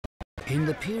In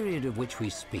the period of which we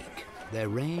speak, there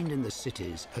reigned in the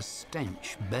cities a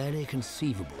stench barely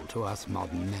conceivable to us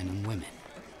modern men and women.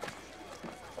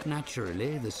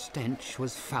 Naturally, the stench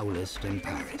was foulest in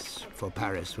Paris, for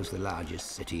Paris was the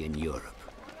largest city in Europe.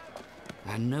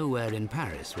 And nowhere in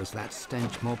Paris was that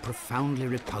stench more profoundly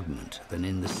repugnant than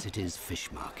in the city's fish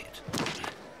market.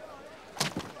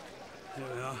 Here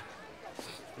we are.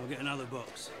 I'll get another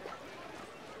box.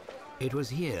 It was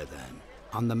here, then,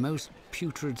 on the most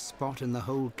putrid spot in the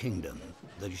whole kingdom,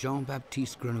 that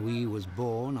Jean-Baptiste Grenouille was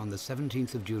born on the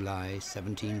 17th of July,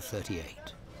 1738.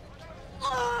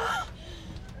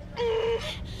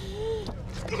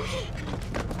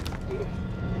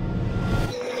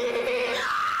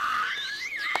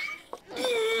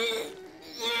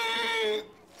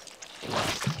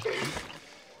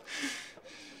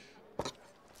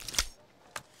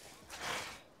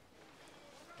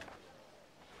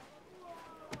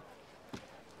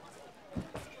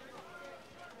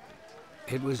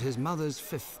 It was his mother's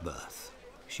 5th birth.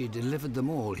 She delivered them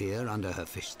all here under her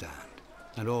fish stand,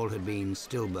 and all had been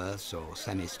stillbirths or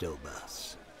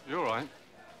semi-stillbirths. You all right?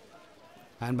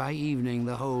 And by evening,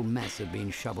 the whole mess had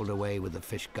been shoveled away with the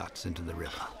fish guts into the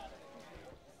river.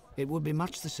 It would be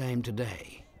much the same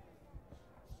today.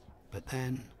 But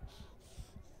then,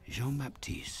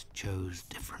 Jean-Baptiste chose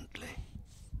differently.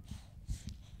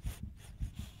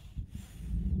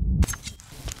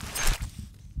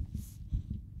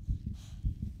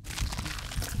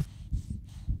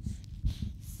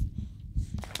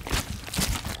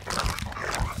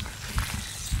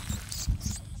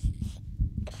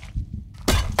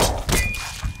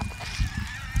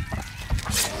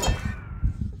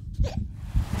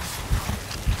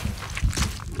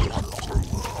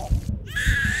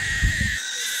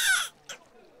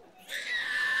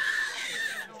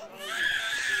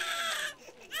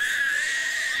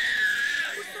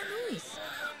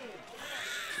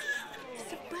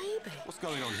 What's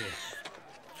going on here?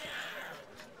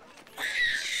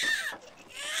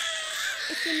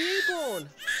 It's a newborn.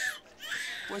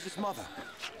 Where's its mother?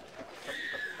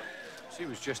 She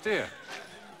was just here.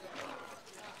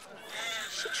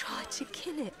 She tried to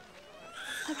kill it.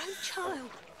 Her own child.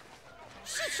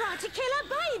 She tried to kill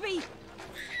her baby!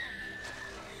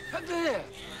 And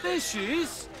there she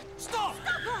is! Stop!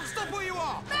 Stop her! Stop where you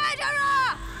are!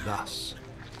 Murderer! Thus,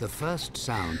 the first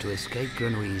sound to escape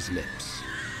Grenouille's lips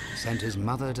sent his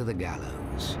mother to the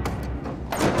gallows.